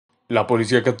La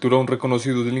policía capturó a un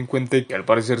reconocido delincuente que al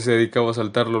parecer se dedicaba a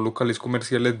asaltar los locales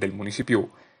comerciales del municipio.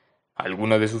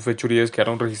 Algunas de sus fechorías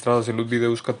quedaron registradas en los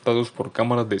videos captados por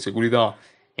cámaras de seguridad.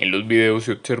 En los videos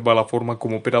se observa la forma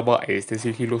como operaba este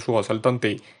sigiloso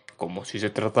asaltante, como si se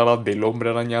tratara del hombre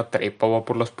araña. Trepaba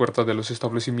por las puertas de los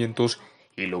establecimientos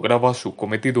y lograba su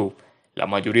cometido. La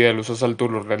mayoría de los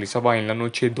asaltos los realizaba en la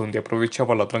noche, donde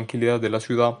aprovechaba la tranquilidad de la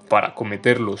ciudad para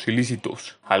cometer los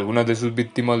ilícitos. Algunas de sus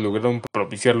víctimas lograron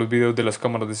propiciar los videos de las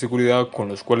cámaras de seguridad, con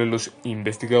los cuales los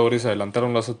investigadores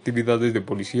adelantaron las actividades de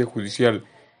policía judicial.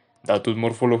 Datos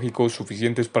morfológicos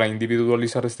suficientes para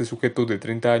individualizar a este sujeto de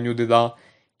 30 años de edad,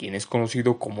 quien es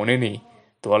conocido como Nene.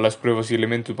 Todas las pruebas y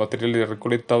elementos materiales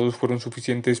recolectados fueron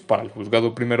suficientes para el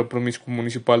juzgado primero promiscuo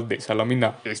municipal de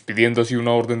Salamina, expidiendo así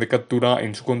una orden de captura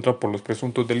en su contra por los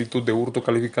presuntos delitos de hurto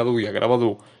calificado y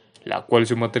agravado, la cual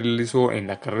se materializó en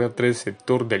la carrera 3,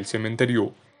 sector del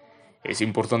cementerio. Es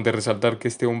importante resaltar que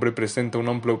este hombre presenta un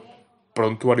amplio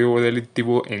prontuario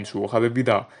delictivo en su hoja de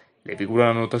vida. Le figuran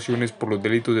anotaciones por los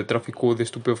delitos de tráfico de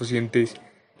estupefacientes,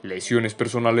 lesiones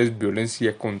personales,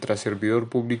 violencia contra servidor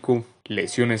público,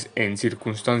 lesiones en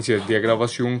circunstancias de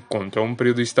agravación contra un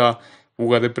periodista,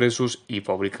 fuga de presos y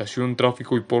fabricación,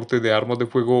 tráfico y porte de armas de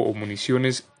fuego o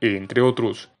municiones, entre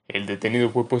otros. El detenido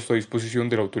fue puesto a disposición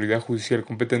de la autoridad judicial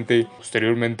competente.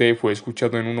 Posteriormente fue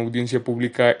escuchado en una audiencia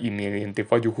pública y mediante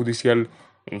fallo judicial,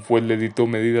 un juez le dictó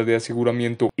medida de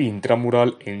aseguramiento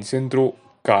intramural en centro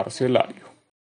carcelario.